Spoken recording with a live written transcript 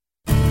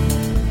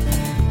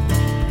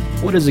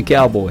What is a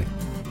cowboy?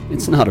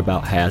 It's not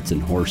about hats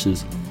and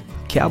horses.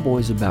 Cowboy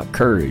is about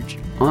courage,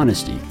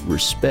 honesty,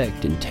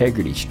 respect,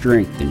 integrity,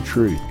 strength, and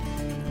truth.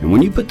 And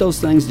when you put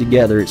those things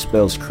together, it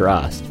spells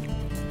Christ.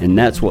 And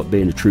that's what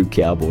being a true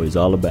cowboy is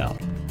all about,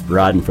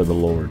 riding for the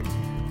Lord.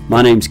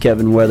 My name's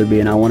Kevin Weatherby,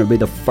 and I want to be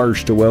the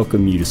first to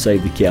welcome you to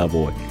Save the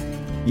Cowboy.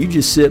 You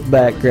just sit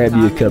back, grab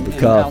you a cup of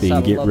coffee,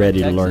 and get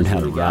ready to learn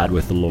how to ride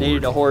with the Lord.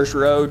 Needed a horse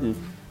rode, and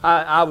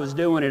I was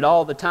doing it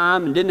all the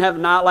time and didn't have a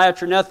night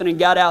latch or nothing, and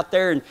got out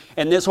there,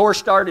 and this horse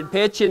started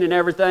pitching and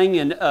everything,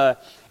 and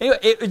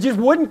it just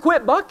wouldn't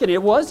quit bucking.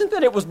 It wasn't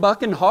that it was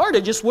bucking hard,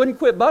 it just wouldn't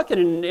quit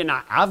bucking, and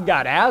I've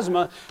got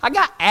asthma. I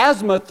got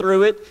asthma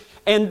through it,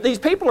 and these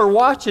people are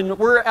watching.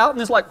 We're out in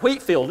this like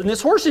wheat field, and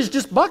this horse is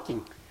just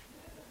bucking,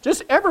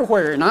 just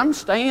everywhere, and I'm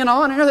staying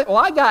on and everything.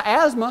 Well, I got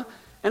asthma,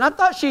 and I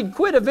thought she'd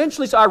quit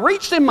eventually, so I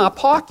reached in my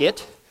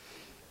pocket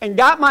and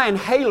got my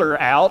inhaler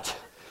out.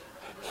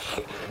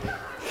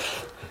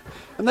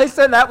 And they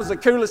said that was the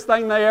coolest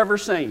thing they ever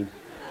seen.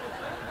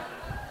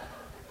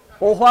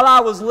 Well, while I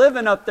was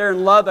living up there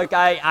in Lubbock,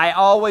 I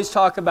always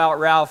talk about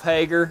Ralph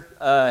Hager.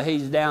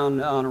 He's down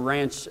on a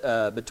ranch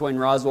between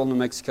Roswell, New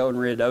Mexico, and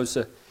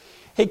Ruidoso.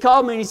 He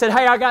called me and he said,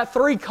 "Hey, I got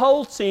 3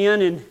 colts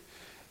in, and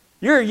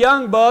you're a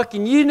young buck,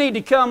 and you need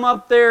to come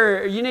up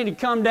there, you need to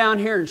come down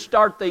here and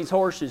start these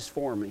horses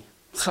for me."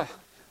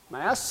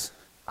 Mass,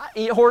 I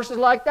eat horses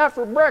like that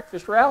for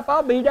breakfast, Ralph.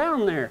 I'll be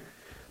down there.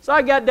 So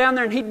I got down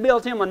there, and he'd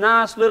built him a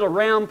nice little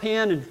round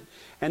pen,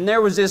 and there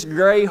was this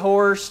gray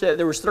horse.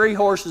 There was 3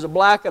 horses, a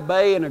black, a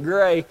bay, and a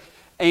gray.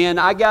 And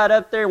I got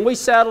up there, and we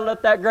saddled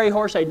up that gray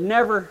horse.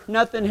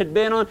 Nothing had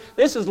been on.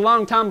 This is a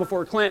long time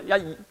before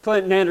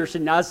Clinton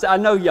Anderson. I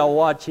know y'all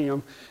watch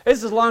him.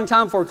 This is a long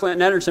time before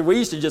Clinton Anderson. We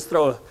used to just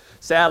throw a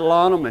saddle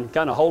on them and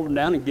kind of hold them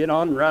down and get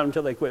on and ride them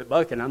until they quit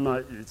bucking.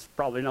 It's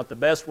probably not the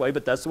best way,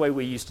 but that's the way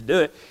we used to do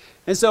it.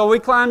 And so we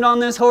climbed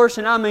on this horse,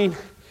 and I mean,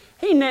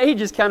 he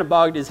just kind of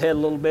bogged his head a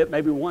little bit,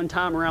 maybe one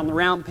time around the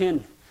round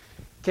pen,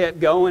 kept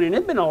going, and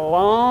it'd been a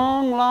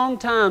long, long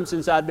time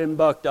since I'd been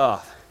bucked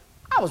off.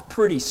 I was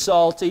pretty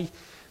salty,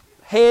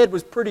 head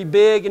was pretty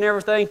big and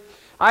everything.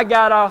 I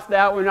got off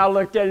that one, I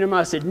looked at him,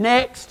 I said,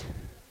 "Next."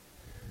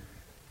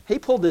 He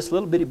pulled this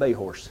little bitty bay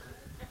horse.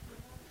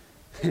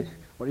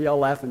 What are y'all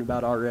laughing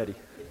about already?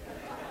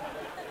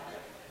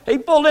 He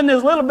pulled in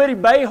this little bitty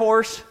bay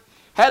horse,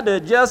 had to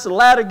adjust the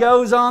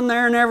latigos on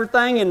there and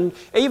everything, and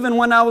even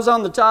when I was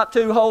on the top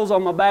 2 holes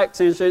on my back,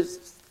 since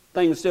this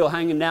thing was still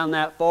hanging down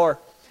that far,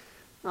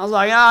 I was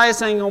like,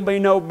 this ain't going to be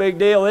no big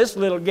deal, this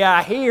little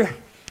guy here.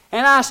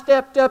 And I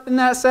stepped up in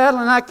that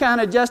saddle, and I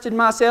kind of adjusted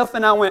myself,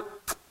 and I went,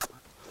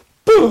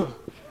 boom,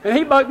 and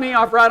he bucked me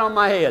off right on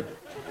my head.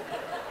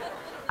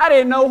 I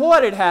didn't know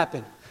what had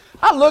happened.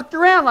 I looked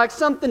around like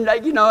something,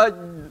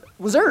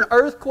 was there an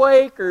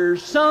earthquake or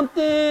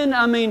something?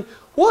 I mean,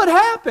 what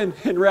happened?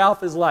 And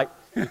Ralph is like,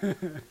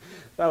 "That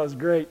was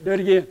great. Do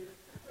it again."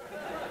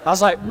 I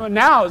was like,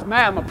 now I was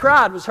mad. My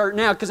pride was hurt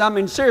now because,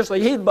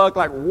 seriously, he'd bucked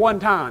like 1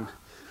 time.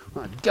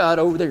 I got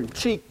over there and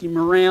cheeked him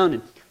around,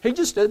 and he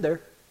just stood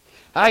there.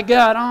 I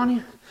got on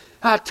him.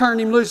 I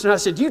turned him loose, and I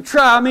said, "You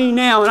try me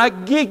now." And I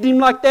gigged him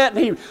like that,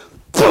 and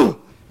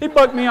he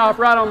bucked me off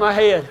right on my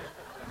head.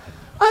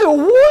 I go,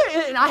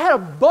 "What?" And I had a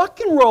buck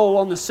and roll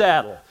on the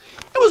saddle.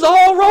 It was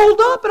all rolled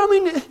up,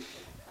 and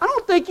I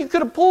don't think you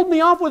could have pulled me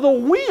off with a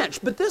winch,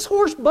 but this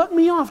horse bucked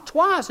me off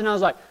twice, and I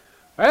was like,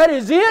 "That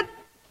is it.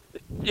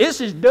 This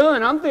is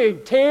done. I'm going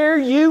to tear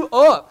you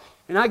up."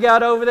 And I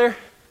got over there.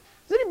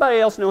 Does anybody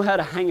else know how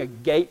to hang a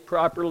gate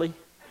properly?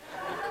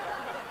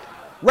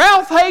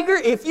 Ralph Hager,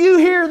 if you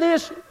hear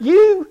this,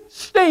 you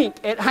stink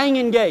at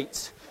hanging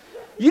gates.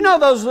 You know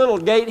those little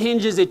gate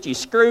hinges that you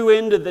screw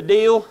into the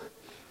deal?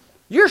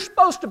 You're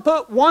supposed to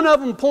put one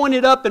of them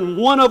pointed up and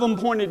one of them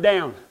pointed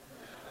down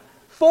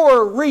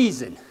for a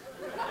reason.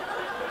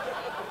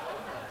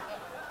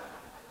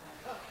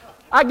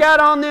 I got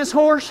on this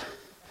horse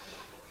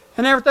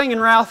and everything,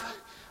 and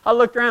I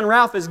looked around,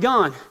 Ralph is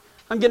gone.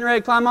 I'm getting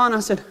ready to climb on. I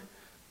said,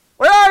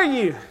 "Where are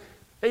you?"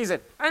 He said,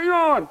 "Hang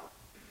on."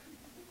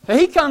 And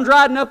he comes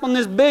riding up on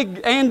this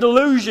big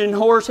Andalusian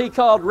horse he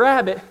called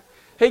Rabbit.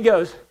 He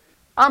goes,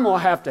 "I'm going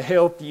to have to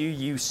help you,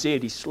 you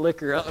city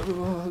slicker.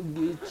 Oh,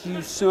 get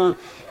you some."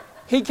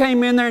 He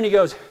came in there and he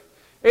goes,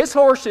 "This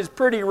horse is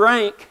pretty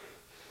rank."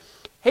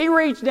 He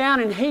reached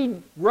down and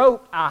he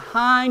roped a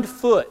hind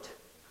foot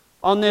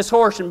on this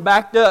horse and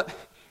backed up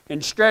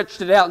and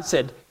stretched it out and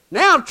said,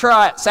 "Now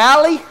try it,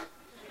 Sally."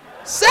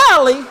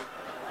 "Sally?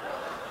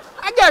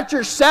 I got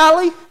your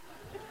Sally."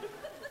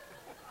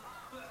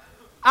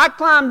 I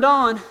climbed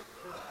on,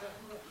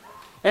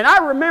 and I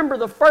remember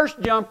the first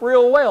jump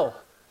real well.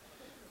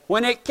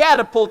 When it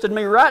catapulted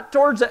me right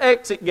towards the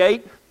exit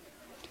gate,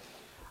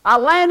 I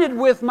landed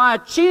with my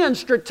chin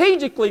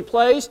strategically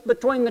placed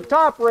between the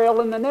top rail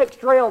and the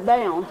next rail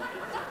down.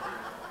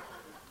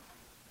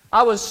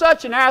 I was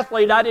such an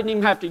athlete I didn't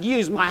even have to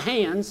use my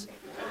hands.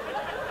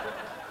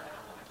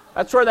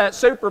 That's where that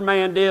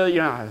Superman deal,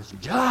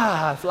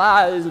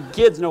 fly,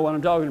 kids know what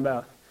I'm talking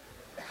about.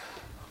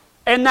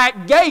 And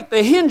that gate,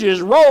 the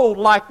hinges rolled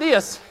like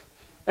this,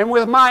 And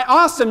with my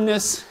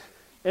awesomeness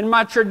and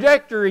my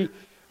trajectory,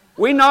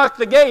 we knocked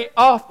the gate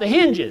off the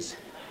hinges.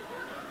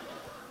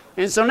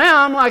 And so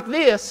now I'm like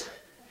this,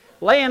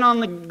 laying on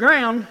the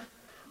ground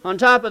on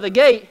top of the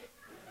gate,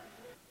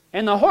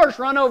 and the horse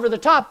run over the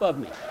top of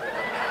me.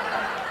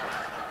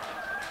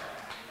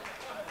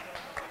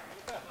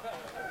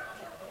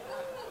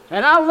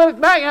 And I looked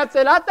back and I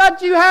said, I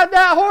thought you had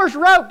that horse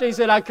roped. He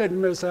said, I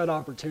couldn't miss that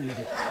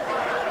opportunity.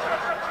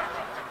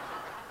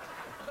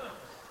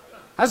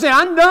 I said,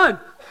 I'm done.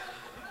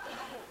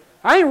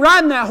 I ain't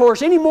riding that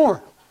horse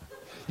anymore.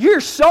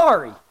 You're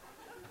sorry.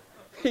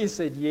 He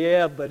said,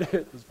 yeah, but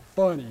it was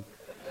funny.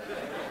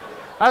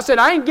 I said,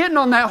 I ain't getting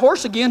on that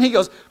horse again. He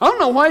goes, I don't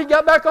know why you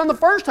got back on the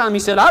first time. He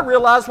said, I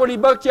realized when he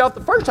bucked you off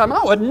the first time,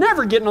 I was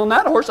never getting on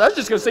that horse. I was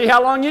just going to see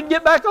how long you'd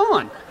get back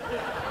on.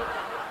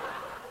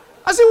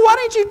 I said, why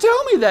didn't you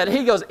tell me that?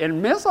 He goes,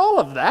 and miss all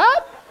of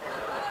that?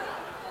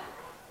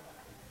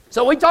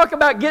 So we talk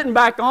about getting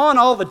back on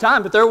all the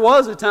time, but there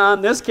was a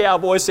time this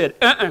cowboy said,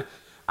 I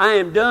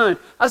am done.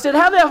 I said,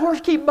 how'd that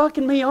horse keep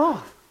bucking me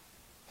off?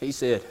 He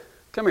said,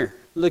 come here,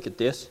 look at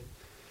this.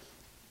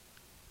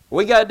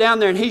 We got down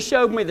there and he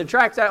showed me the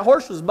tracks. That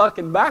horse was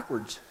bucking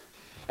backwards.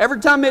 Every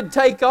time it'd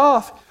take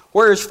off,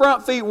 where his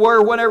front feet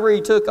were whenever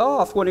he took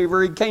off,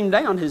 whenever he came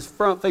down, his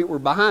front feet were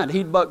behind.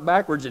 He'd buck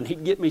backwards and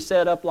he'd get me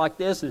set up like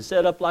this and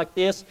set up like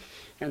this,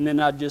 and then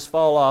I'd just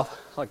fall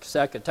off like a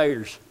sack of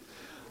taters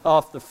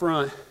off the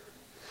front.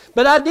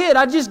 But I did.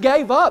 I just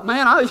gave up,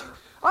 man. I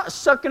was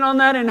sucking on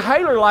that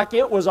inhaler like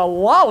it was a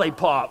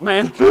lollipop,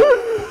 man.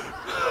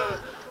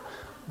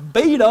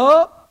 Beat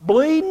up,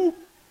 bleeding.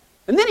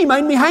 And then he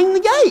made me hang the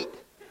gate.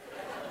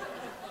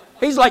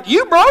 He's like,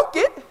 you broke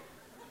it.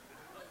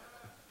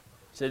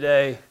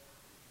 Today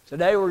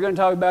we're going to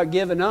talk about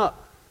giving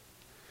up.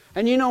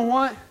 And you know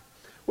what?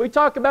 We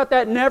talk about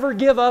that never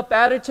give up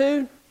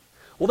attitude.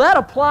 Well, that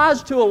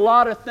applies to a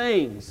lot of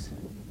things,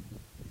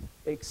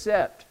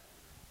 except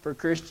for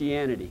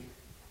Christianity.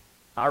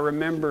 I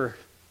remember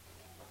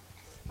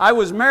I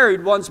was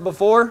married once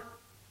before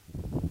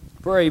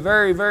for a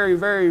very, very,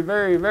 very,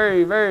 very,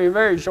 very, very,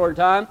 very short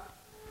time.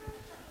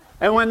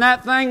 And when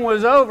that thing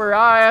was over,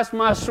 I asked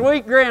my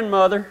sweet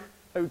grandmother,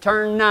 who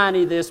turned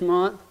 90 this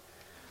month,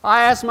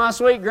 I asked my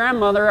sweet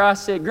grandmother, I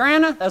said,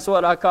 Grandma, that's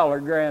what I call her,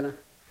 Grandma.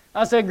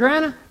 I said,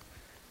 Grandma,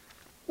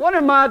 what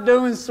am I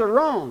doing so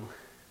wrong?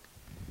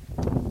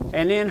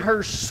 And in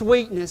her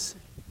sweetness,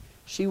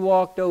 she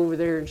walked over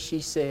there and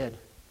she said,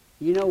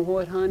 you know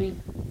what, honey?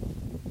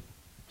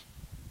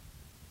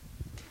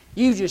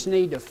 You just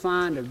need to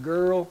find a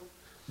girl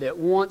that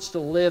wants to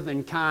live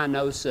in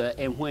Kinosa,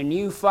 and when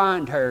you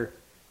find her,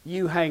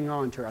 you hang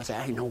on to her. I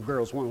said, ain't no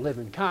girls want to live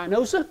in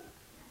Kinosa.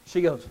 She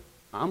goes,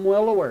 I'm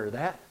well aware of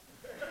that.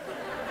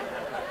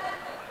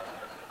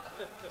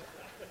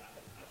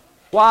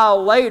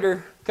 While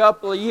later, a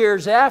couple of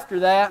years after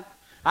that,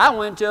 I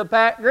went to a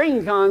Pat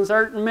Green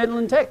concert in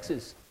Midland,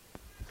 Texas.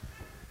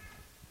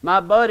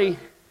 My buddy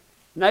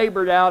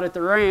neighbored out at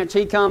the ranch.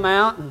 He come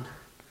out and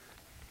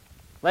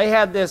they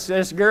had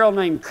this girl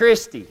named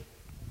Christy.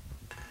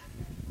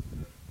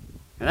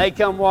 And they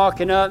come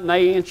walking up and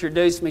they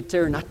introduced me to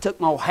her, and I took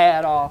my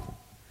hat off.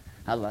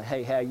 I was like,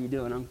 hey, how you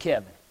doing? I'm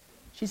Kevin.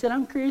 She said,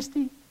 I'm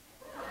Christy.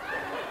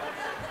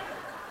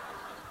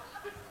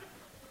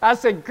 I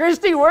said,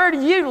 Christy, where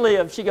do you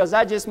live? She goes,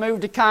 I just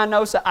moved to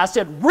Kinosa. I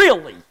said,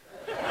 really?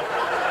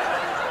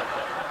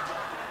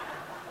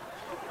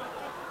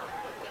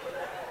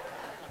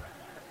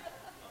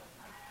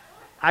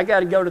 I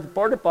got to go to the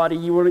porta potty.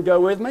 You want to go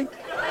with me?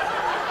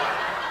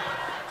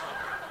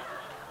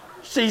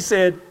 She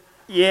said,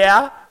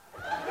 yeah.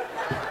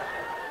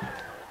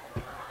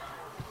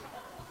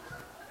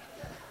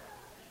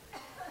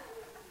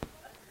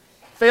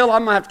 Phil,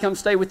 I'm going to have to come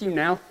stay with you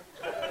now.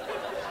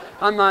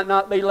 I might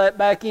not be let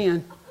back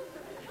in.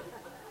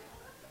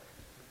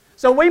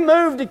 So we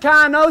moved to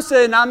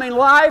Kinosa, and I mean,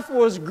 life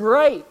was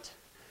great.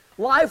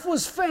 Life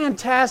was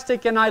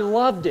fantastic, and I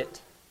loved it.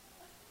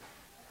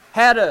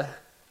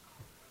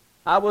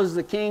 I was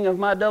the king of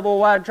my double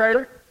wide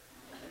trailer.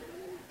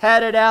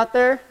 Had it out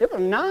there. It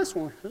was a nice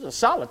one. It was a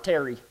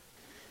solitary.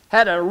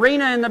 Had an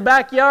arena in the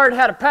backyard.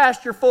 Had a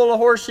pasture full of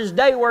horses.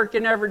 Day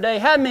working every day.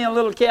 Had me a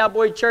little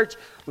cowboy church.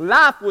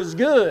 Life was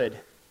good.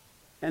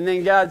 And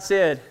then God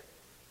said,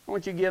 I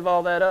want you to give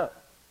all that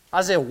up.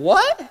 I said,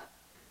 what?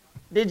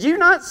 Did you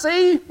not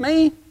see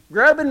me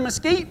grubbing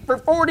mesquite for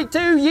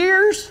 42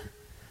 years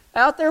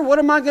out there? What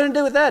am I going to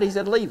do with that? He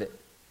said, leave it.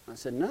 I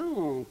said,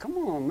 no, come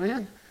on,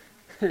 man.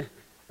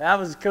 That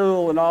was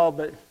cool and all,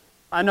 but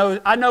I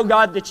know,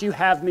 God, that you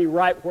have me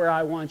right where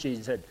I want you.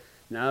 He said,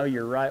 no,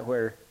 you're right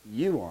where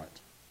you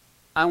want.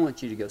 I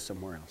want you to go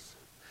somewhere else.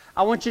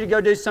 I want you to go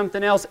do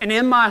something else. And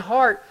in my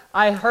heart,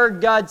 I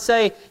heard God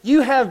say,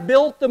 you have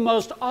built the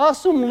most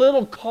awesome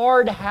little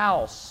card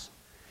house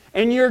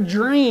and your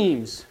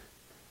dreams,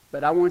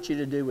 but I want you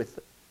to do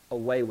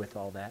away with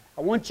all that.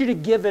 I want you to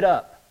give it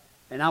up,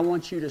 and I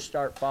want you to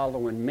start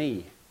following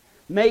me.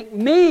 Make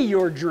me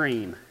your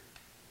dream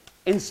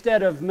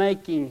instead of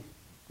making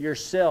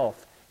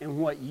yourself and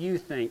what you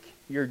think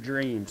your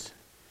dreams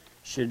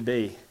should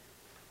be.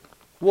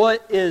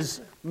 What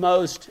is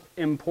most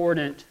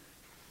important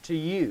to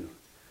you?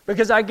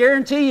 Because I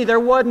guarantee you there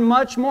wasn't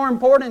much more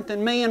important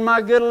than me and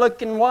my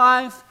good-looking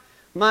wife,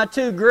 my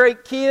 2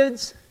 great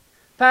kids,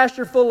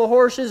 pasture full of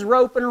horses,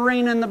 roping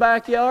arena in the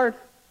backyard.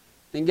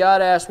 And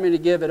God asked me to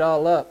give it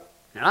all up.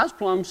 And I was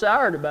plumb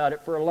soured about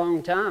it for a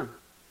long time.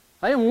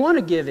 I didn't want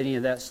to give any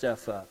of that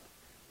stuff up.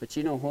 But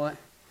you know what?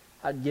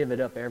 I'd give it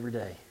up every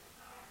day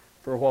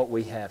for what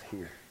we have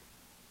here.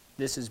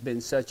 This has been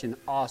such an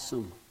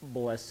awesome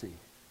blessing.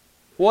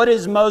 What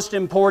is most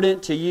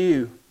important to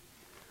you?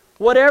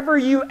 Whatever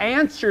you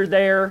answer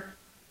there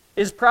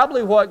is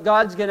probably what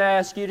God's going to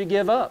ask you to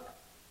give up.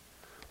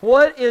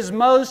 What is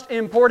most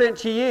important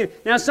to you?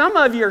 Now, some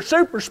of you are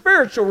super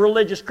spiritual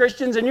religious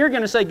Christians, and you're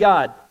going to say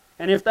God.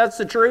 And if that's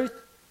the truth,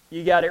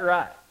 you got it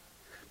right.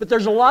 But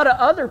there's a lot of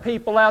other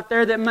people out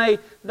there that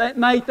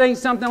may think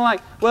something like,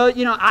 well,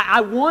 you know,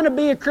 I want to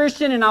be a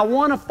Christian and I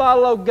want to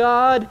follow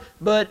God,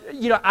 but,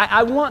 you know,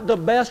 I want the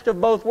best of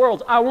both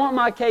worlds. I want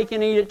my cake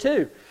and eat it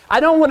too. I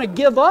don't want to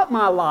give up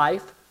my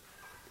life,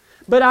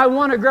 but I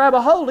want to grab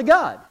a hold of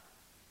God.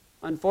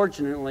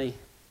 Unfortunately,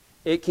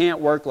 it can't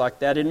work like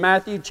that. In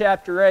Matthew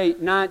chapter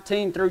 8,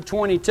 19 through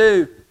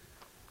 22,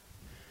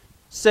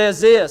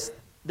 says this,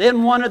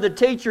 Then one of the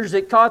teachers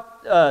that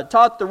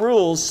taught the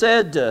rules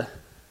said to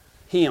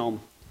him,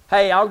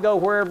 Hey, I'll go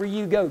wherever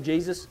you go,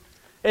 Jesus.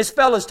 This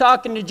fella's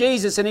talking to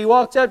Jesus, and he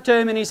walks up to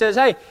him and he says,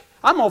 Hey,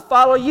 I'm going to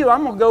follow you.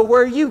 I'm going to go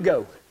where you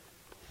go.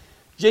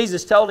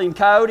 Jesus told him,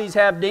 Coyotes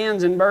have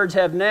dens and birds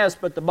have nests,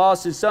 but the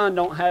boss's son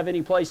don't have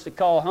any place to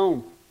call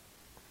home.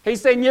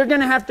 He's saying, you're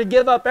going to have to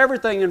give up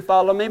everything and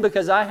follow me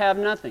because I have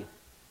nothing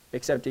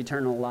except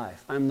eternal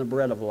life. I'm the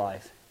bread of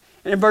life.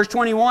 And in verse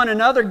 21,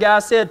 another guy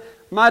said,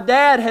 My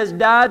dad has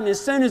died, and as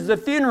soon as the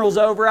funeral's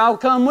over, I'll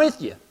come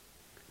with you.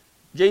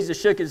 Jesus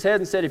shook his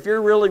head and said, If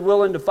you're really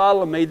willing to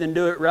follow me, then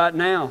do it right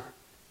now.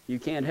 You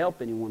can't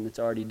help anyone that's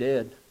already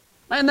dead.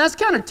 Man, that's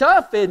kind of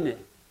tough, isn't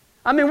it?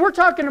 I mean, we're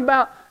talking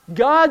about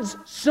God's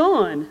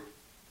Son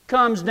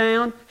comes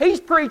down.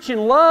 He's preaching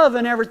love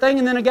and everything,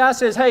 and then a guy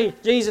says, Hey,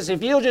 Jesus,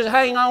 if you'll just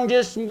hang on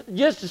just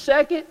a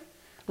second,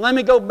 let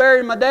me go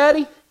bury my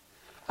daddy,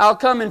 I'll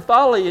come and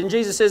follow you. And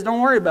Jesus says,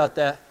 Don't worry about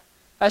that.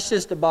 That's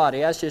just a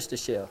body. That's just a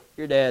shell.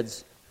 Your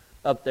dad's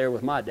up there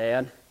with my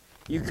dad.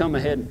 You come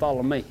ahead and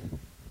follow me.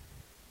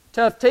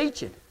 Tough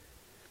teaching.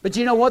 But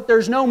you know what?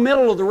 There's no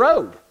middle of the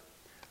road.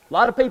 A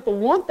lot of people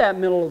want that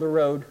middle of the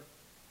road,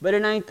 but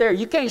it ain't there.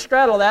 You can't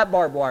straddle that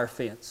barbed wire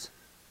fence.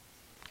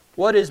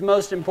 What is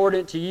most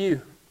important to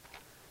you?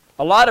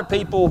 A lot of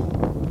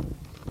people,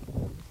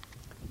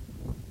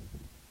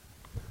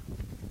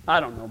 I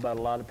don't know about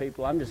a lot of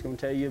people. I'm just going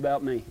to tell you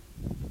about me.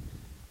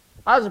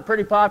 I was a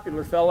pretty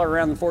popular fellow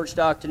around the Fort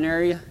Stockton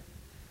area.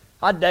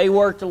 I day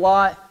worked a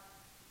lot,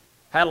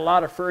 had a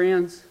lot of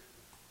friends,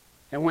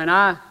 and when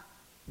I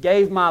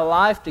gave my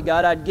life to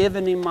God, I'd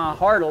given Him my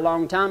heart a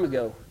long time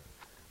ago.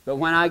 But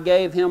when I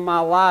gave Him my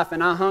life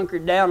and I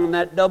hunkered down on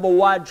that double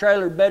wide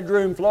trailer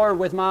bedroom floor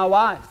with my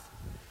wife,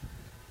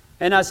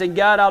 and I said,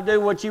 God, I'll do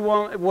what you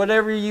want,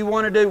 whatever you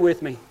want to do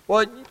with me.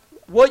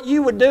 What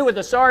you would do with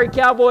a sorry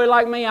cowboy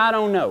like me, I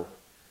don't know.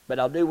 But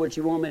I'll do what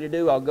you want me to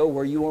do. I'll go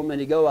where you want me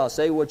to go. I'll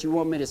say what you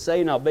want me to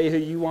say, and I'll be who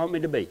you want me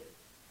to be.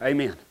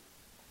 Amen.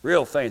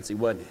 Real fancy,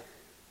 wasn't it?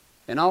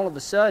 And all of a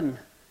sudden,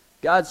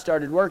 God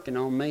started working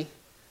on me.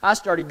 I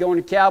started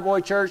going to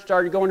cowboy church,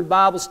 started going to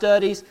Bible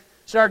studies,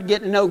 started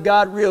getting to know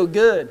God real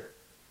good.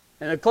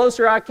 And the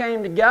closer I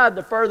came to God,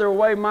 the further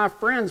away my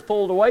friends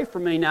pulled away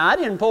from me. Now, I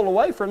didn't pull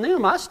away from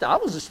them. I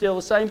was still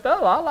the same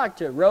fellow. I liked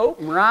to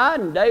rope and ride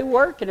and day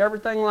work and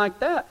everything like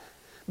that.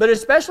 But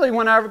especially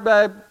when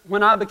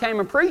I became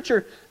a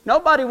preacher,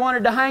 nobody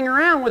wanted to hang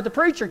around with the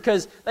preacher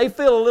because they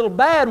feel a little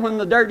bad when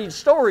the dirty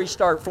stories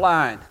start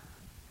flying.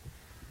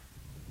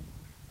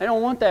 They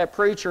don't want that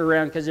preacher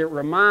around because it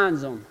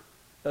reminds them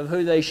of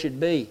who they should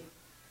be.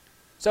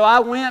 So I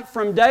went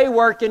from day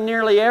working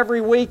nearly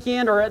every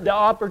weekend, or the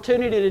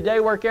opportunity to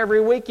day work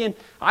every weekend.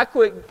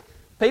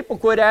 People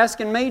quit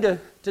asking me to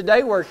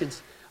day work.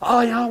 It's,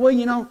 I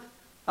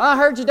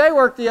heard you day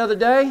work the other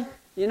day.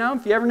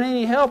 If you ever need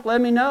any help, let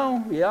me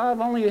know. Yeah,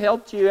 I've only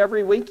helped you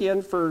every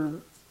weekend for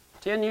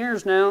 10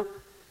 years now.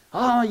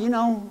 I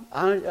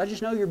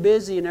just know you're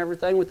busy and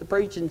everything with the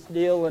preaching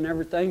deal and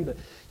everything. But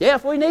yeah,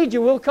 if we need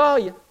you, we'll call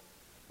you.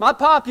 My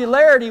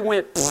popularity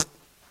went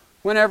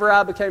whenever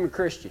I became a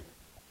Christian.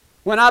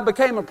 When I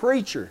became a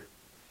preacher.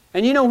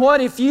 And you know what?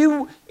 If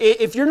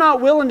you're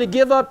not willing to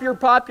give up your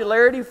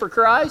popularity for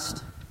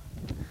Christ,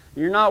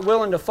 you're not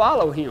willing to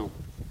follow Him.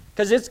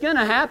 Because it's going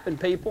to happen,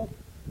 people.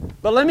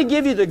 But let me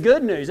give you the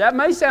good news. That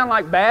may sound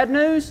like bad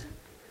news,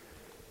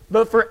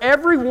 but for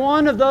every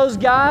one of those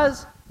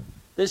guys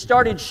that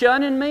started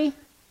shunning me,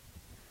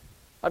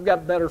 I've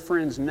got better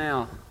friends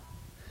now.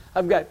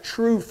 I've got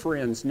true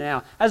friends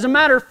now. As a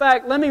matter of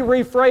fact, let me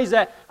rephrase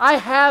that. I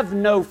have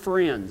no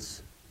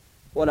friends.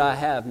 What I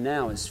have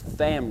now is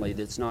family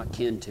that's not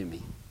kin to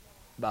me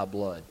by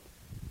blood.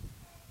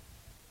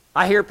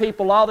 I hear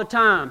people all the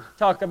time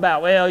talk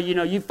about,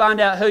 you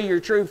find out who your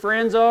true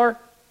friends are.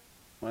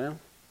 Well,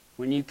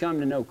 when you come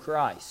to know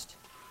Christ,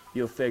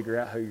 you'll figure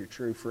out who your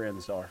true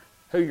friends are,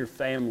 who your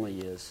family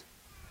is.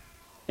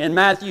 In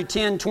Matthew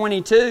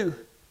 10:22,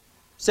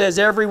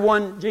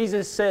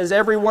 Jesus says,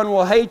 everyone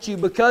will hate you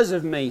because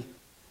of me,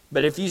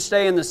 but if you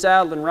stay in the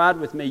saddle and ride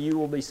with me, you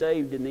will be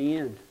saved in the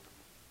end.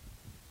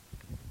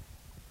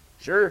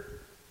 Sure,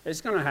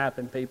 it's going to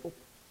happen, people.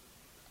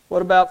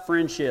 What about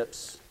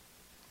friendships?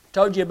 I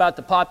told you about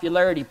the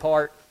popularity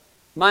part.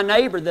 My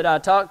neighbor that I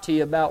talked to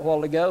you about a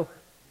while ago,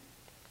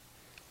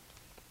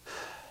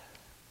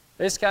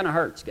 this kind of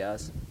hurts,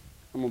 guys.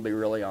 I'm going to be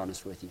really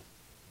honest with you.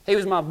 He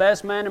was my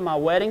best man in my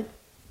wedding.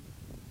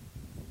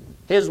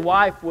 His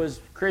wife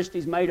was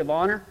Christy's maid of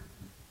honor.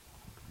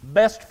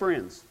 Best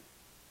friends.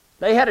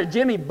 They had a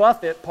Jimmy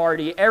Buffett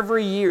party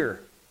every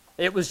year.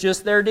 It was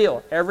just their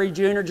deal. Every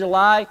June or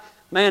July,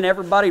 man,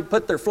 everybody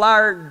put their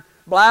flyer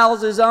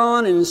blouses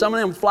on and some of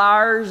them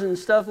flyers and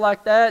stuff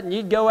like that, and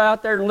you'd go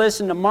out there and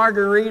listen to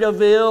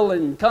Margaritaville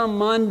and Come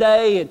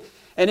Monday,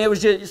 and it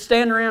was just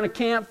stand around a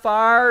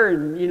campfire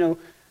and,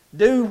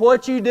 do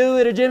what you do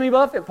at a Jimmy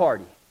Buffett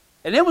party.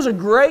 And it was a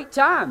great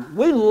time.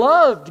 We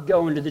loved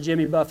going to the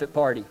Jimmy Buffett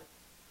party.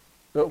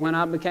 But when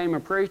I became a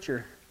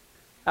preacher,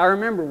 I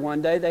remember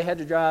one day they had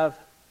to drive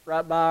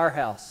right by our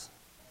house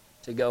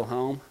to go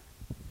home.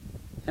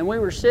 And we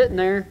were sitting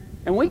there,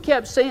 and we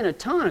kept seeing a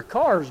ton of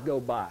cars go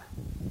by.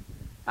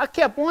 I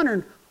kept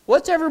wondering,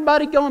 what's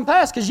everybody going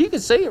past? Because you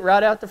could see it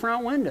right out the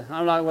front window.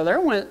 I'm like, well, there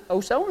went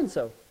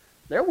so-and-so.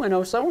 There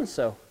went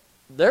so-and-so.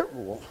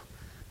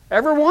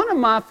 Every one of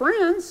my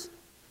friends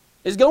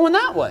is going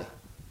that way.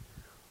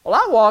 Well,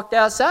 I walked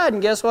outside,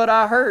 and guess what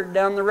I heard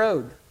down the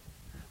road?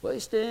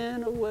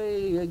 Wasting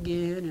away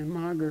again in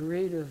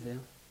Margaritaville.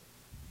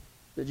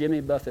 The Jimmy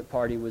Buffett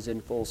party was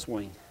in full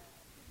swing,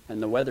 and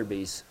the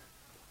Weatherbys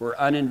were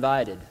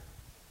uninvited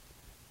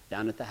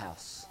down at the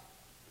house.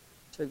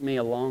 It took me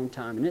a long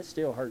time, and it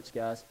still hurts,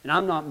 guys. And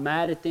I'm not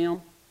mad at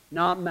them,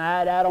 not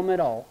mad at them at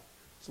all.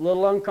 It's a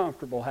little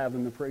uncomfortable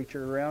having the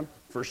preacher around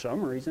for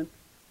some reason.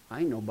 I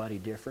ain't nobody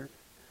different.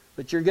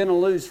 But you're going to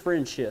lose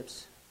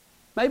friendships.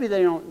 Maybe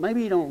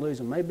you don't lose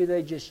them. Maybe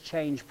they just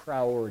change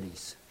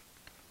priorities.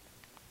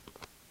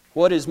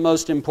 What is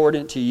most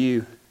important to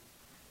you?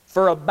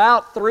 For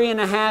about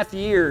 3.5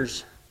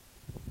 years,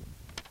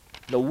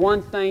 the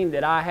one thing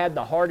that I had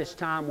the hardest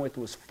time with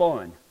was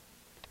fun.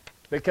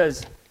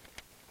 Because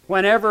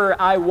whenever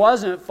I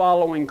wasn't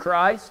following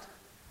Christ,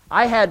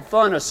 I had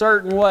fun a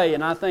certain way,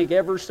 and I think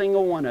every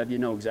single one of you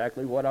know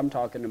exactly what I'm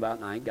talking about,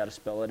 and I ain't got to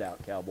spell it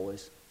out,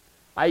 cowboys.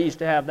 I used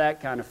to have that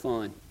kind of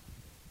fun.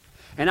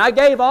 And I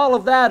gave all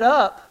of that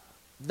up,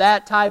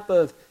 that type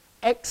of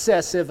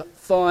excessive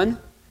fun.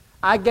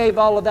 I gave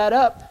all of that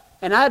up,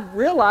 and I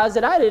realized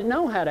that I didn't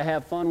know how to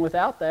have fun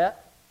without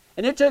that.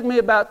 And it took me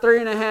about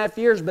 3.5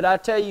 years, but I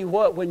tell you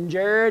what, when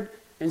Jared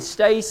and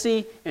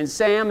Stacy and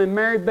Sam and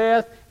Mary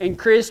Beth and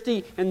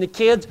Christy and the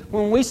kids,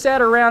 when we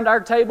sat around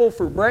our table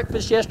for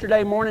breakfast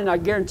yesterday morning, I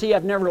guarantee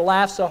I've never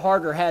laughed so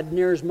hard or had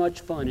near as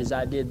much fun as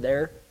I did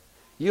there.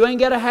 You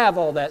ain't got to have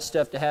all that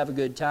stuff to have a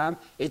good time.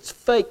 It's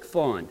fake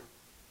fun.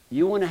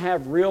 You want to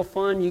have real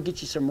fun, you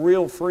get you some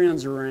real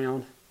friends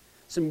around,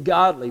 some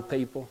godly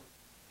people,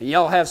 and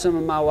y'all have some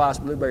of my wife's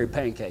blueberry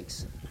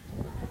pancakes.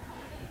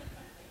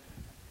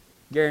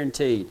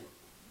 Guaranteed.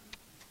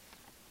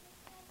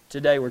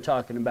 Today we're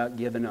talking about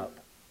giving up.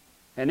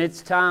 And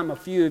it's time a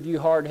few of you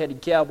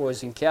hard-headed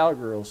cowboys and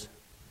cowgirls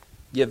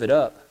give it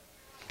up.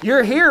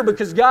 You're here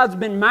because God's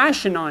been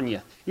mashing on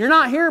you. You're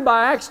not here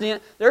by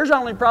accident. There's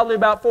only probably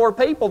about 4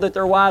 people that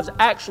their wives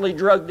actually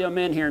drugged them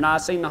in here, and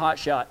I've seen the hot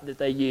shot that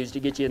they used to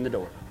get you in the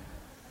door.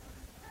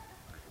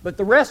 But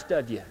the rest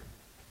of you,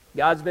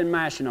 God's been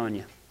mashing on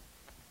you.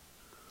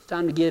 It's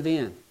time to give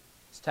in.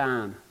 It's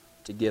time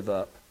to give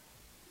up.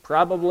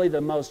 Probably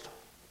the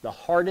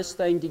hardest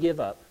thing to give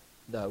up,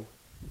 though,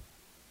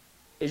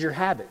 is your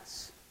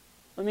habits.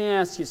 Let me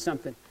ask you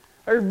something.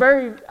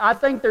 I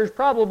think there's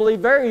probably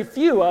very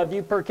few of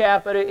you per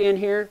capita in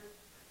here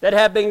that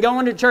have been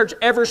going to church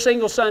every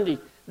single Sunday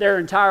their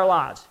entire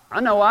lives. I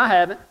know I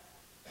haven't.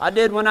 I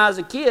did when I was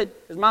a kid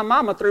because my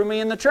mama threw me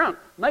in the trunk,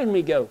 made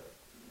me go.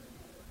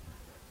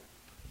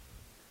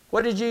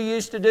 What did you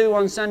used to do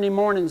on Sunday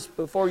mornings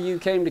before you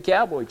came to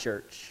Cowboy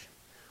Church?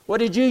 What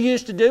did you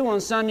used to do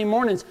on Sunday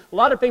mornings? A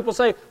lot of people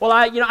say, well,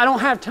 I don't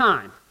have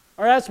time,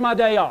 or that's my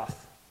day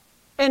off.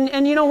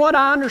 And you know what?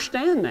 I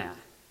understand that.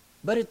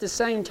 But at the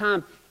same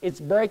time,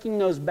 it's breaking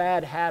those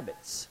bad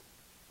habits.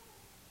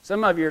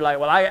 Some of you are like,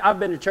 well, I've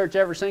been to church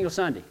every single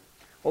Sunday.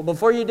 Well,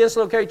 before you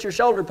dislocate your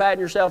shoulder patting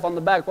yourself on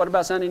the back, what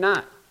about Sunday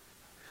night?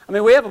 I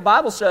mean, we have a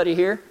Bible study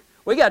here.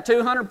 We got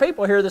 200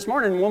 people here this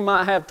morning, and we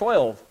might have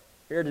 12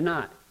 here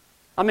tonight.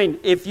 I mean,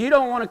 if you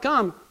don't want to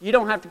come, you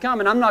don't have to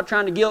come, and I'm not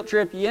trying to guilt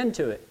trip you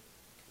into it.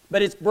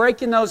 But it's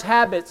breaking those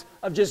habits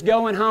of just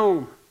going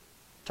home,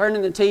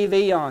 turning the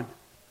TV on.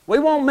 We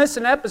won't miss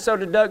an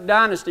episode of Duck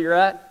Dynasty,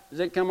 right? Does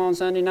it come on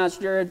Sunday nights,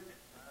 Jared?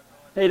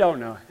 He don't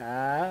know.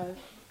 I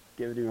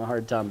giving him a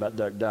hard time about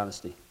Duck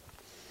Dynasty.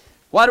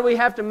 Why do we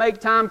have to make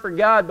time for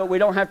God, but we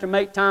don't have to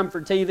make time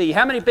for TV?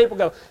 How many people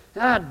go,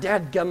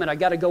 dadgummit, I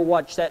got to go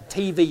watch that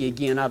TV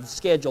again. I've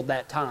scheduled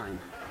that time.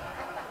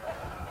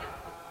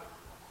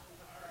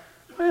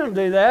 We don't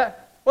do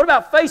that. What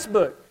about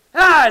Facebook?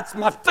 It's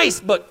my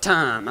Facebook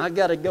time. I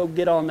got to go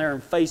get on there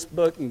and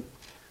Facebook.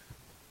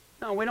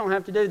 No, we don't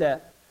have to do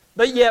that.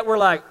 But yet we're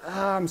like,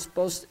 I'm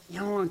supposed to,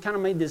 I kind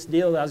of made this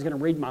deal that I was going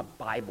to read my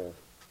Bible.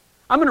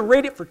 I'm going to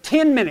read it for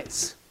 10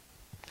 minutes.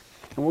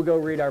 And we'll go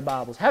read our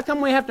Bibles. How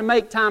come we have to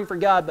make time for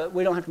God, but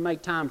we don't have to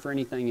make time for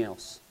anything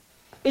else?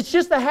 It's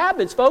just the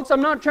habits, folks.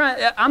 I'm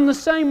the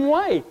same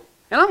way.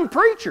 And I'm a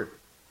preacher.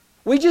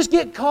 We just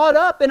get caught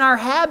up in our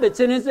habits,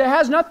 and it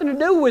has nothing to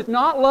do with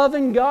not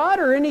loving God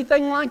or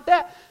anything like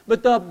that.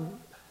 But the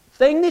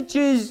thing that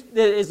is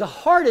the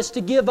hardest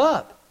to give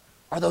up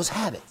are those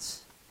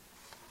habits.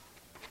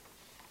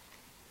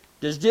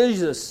 Does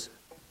Jesus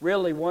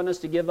really want us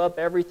to give up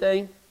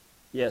everything?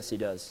 Yes, He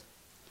does.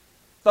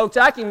 Folks,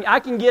 I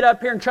can get up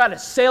here and try to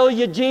sell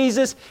you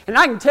Jesus, and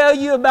I can tell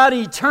you about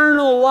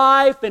eternal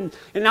life, and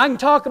I can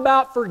talk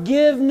about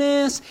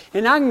forgiveness,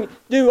 and I can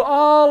do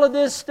all of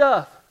this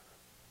stuff.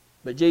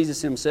 But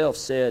Jesus Himself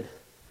said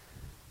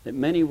that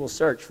many will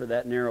search for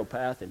that narrow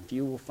path, and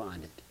few will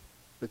find it,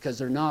 because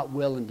they're not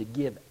willing to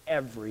give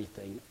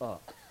everything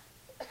up.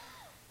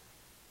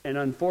 And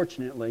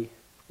unfortunately,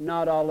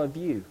 not all of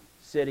you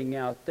sitting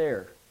out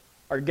there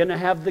are going to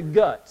have the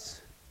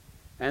guts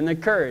and the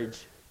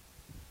courage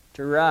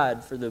to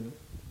ride for the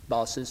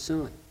boss's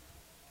son.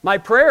 My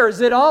prayer is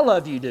that all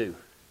of you do.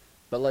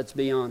 But let's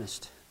be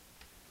honest.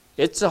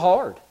 It's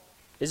hard.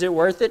 Is it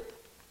worth it?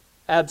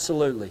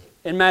 Absolutely.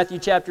 In Matthew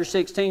chapter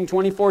 16,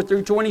 24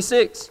 through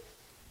 26,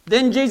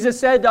 then Jesus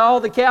said to all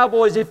the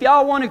cowboys, if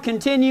y'all want to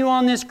continue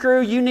on this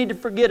crew, you need to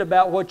forget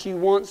about what you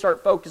want,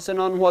 start focusing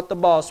on what the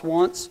boss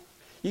wants.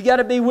 You got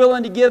to be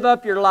willing to give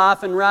up your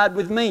life and ride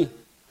with me.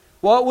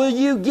 What will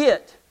you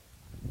get?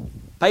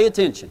 Pay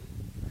attention.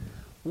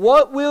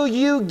 What will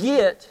you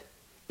get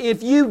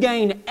if you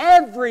gain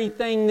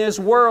everything this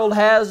world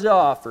has to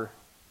offer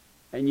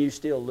and you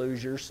still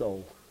lose your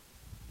soul?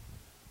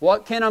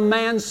 What can a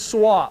man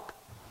swap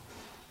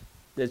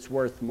that's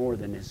worth more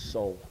than his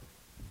soul?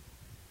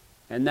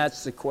 And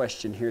that's the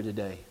question here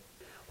today.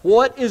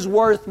 What is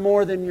worth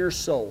more than your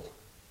soul?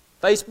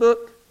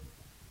 Facebook?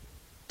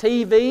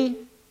 TV?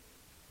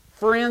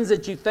 Friends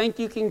that you think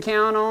you can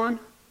count on?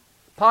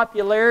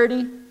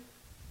 Popularity?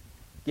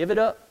 Give it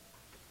up.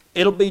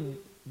 It'll be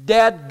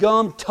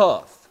dadgum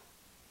tough,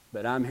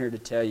 but I'm here to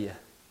tell you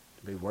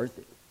to be worth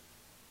it.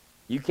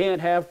 You can't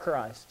have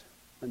Christ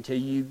until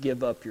you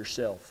give up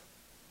yourself.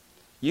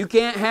 You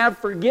can't have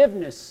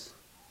forgiveness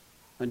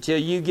until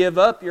you give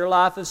up your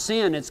life of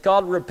sin. It's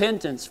called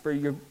repentance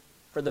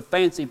for the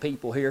fancy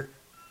people here.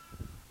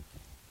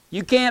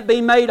 You can't be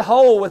made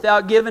whole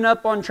without giving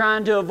up on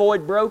trying to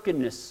avoid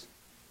brokenness.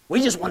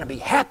 We just want to be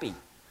happy.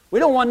 We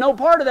don't want no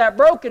part of that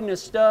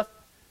brokenness stuff,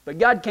 but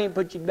God can't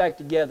put you back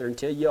together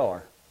until you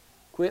are.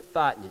 Quit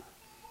fighting it.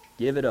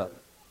 Give it up.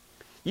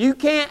 You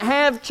can't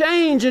have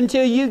change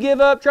until you give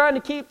up trying to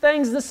keep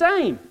things the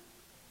same.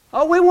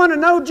 Oh, we want to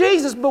know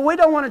Jesus, but we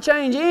don't want to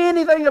change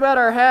anything about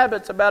our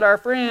habits, about our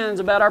friends,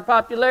 about our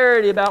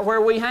popularity, about where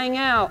we hang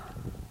out.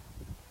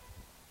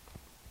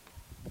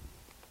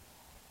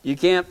 You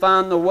can't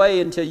find the way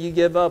until you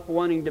give up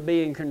wanting to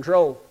be in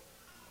control.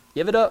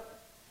 Give it up.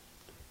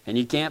 And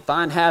you can't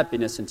find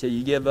happiness until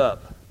you give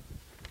up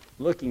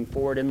looking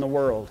for it in the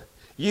world.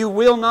 You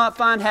will not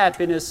find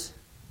happiness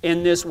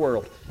in this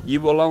world. You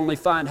will only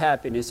find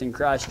happiness in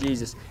Christ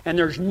Jesus. And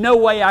there's no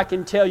way I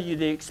can tell you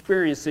the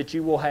experience that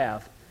you will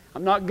have.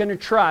 I'm not going to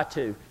try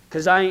to,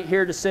 because I ain't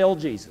here to sell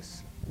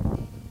Jesus.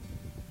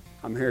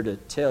 I'm here to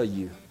tell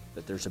you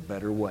that there's a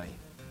better way.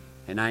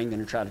 And I ain't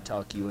going to try to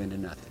talk you into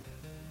nothing.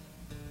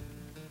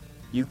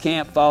 You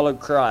can't follow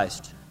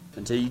Christ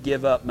until you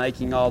give up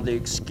making all the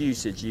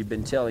excuses you've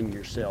been telling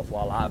yourself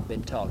while I've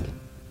been talking.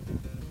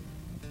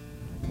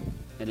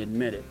 And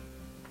admit it.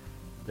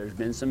 There's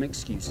been some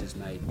excuses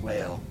made.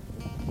 Well,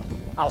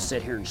 I'll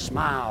sit here and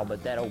smile,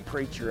 but that old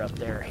preacher up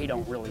there, he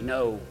don't really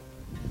know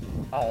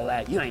all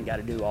that. You ain't got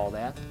to do all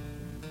that.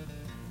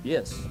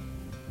 Yes.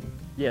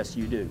 Yes,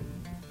 you do.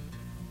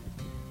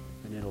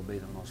 And it'll be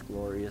the most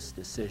glorious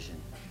decision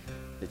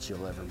that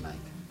you'll ever make.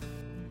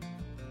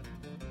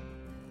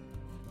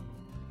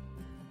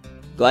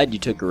 Glad you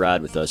took a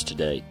ride with us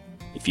today.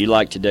 If you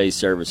liked today's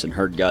service and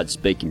heard God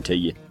speaking to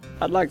you,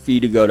 I'd like for you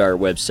to go to our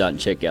website and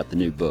check out the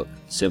new book,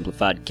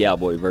 Simplified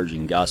Cowboy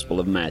Version Gospel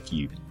of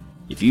Matthew.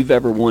 If you've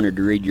ever wanted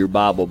to read your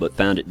Bible but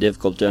found it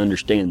difficult to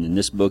understand, then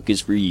this book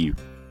is for you.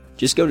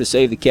 Just go to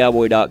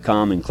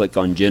SaveTheCowboy.com and click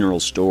on General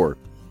Store.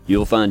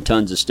 You'll find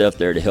tons of stuff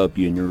there to help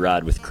you in your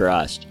ride with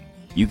Christ.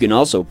 You can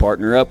also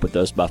partner up with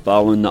us by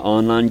following the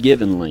online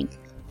giving link.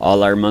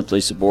 All our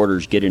monthly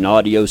supporters get an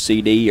audio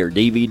CD or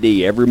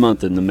DVD every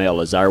month in the mail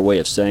as our way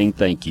of saying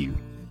thank you.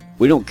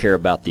 We don't care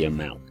about the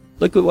amount.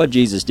 Look at what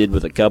Jesus did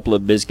with a couple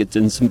of biscuits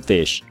and some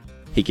fish.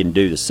 He can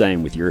do the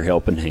same with your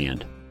helping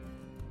hand.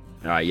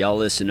 All right, y'all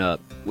listen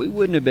up. We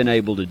wouldn't have been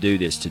able to do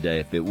this today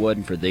if it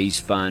wasn't for these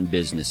fine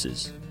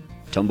businesses.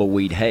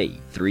 Tumbleweed Hay,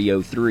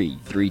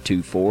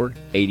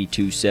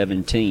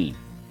 303-324-8217.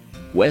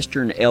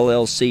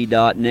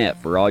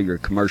 WesternLLC.net for all your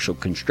commercial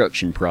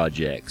construction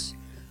projects.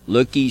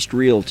 Look East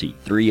Realty,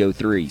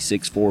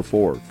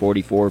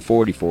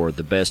 303-644-4444,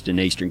 the best in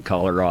eastern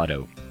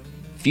Colorado.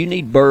 If you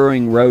need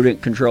burrowing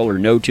rodent control or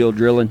no-till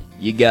drilling,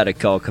 you gotta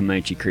call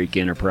Comanche Creek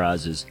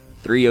Enterprises,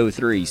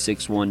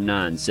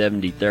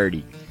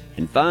 303-619-7030.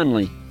 And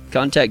finally,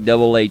 contact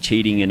Double H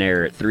Heating and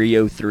Air at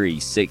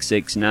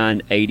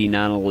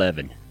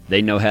 303-669-8911.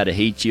 They know how to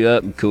heat you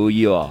up and cool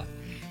you off.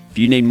 If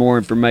you need more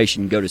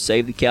information, go to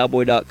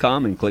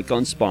SaveTheCowboy.com and click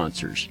on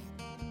Sponsors.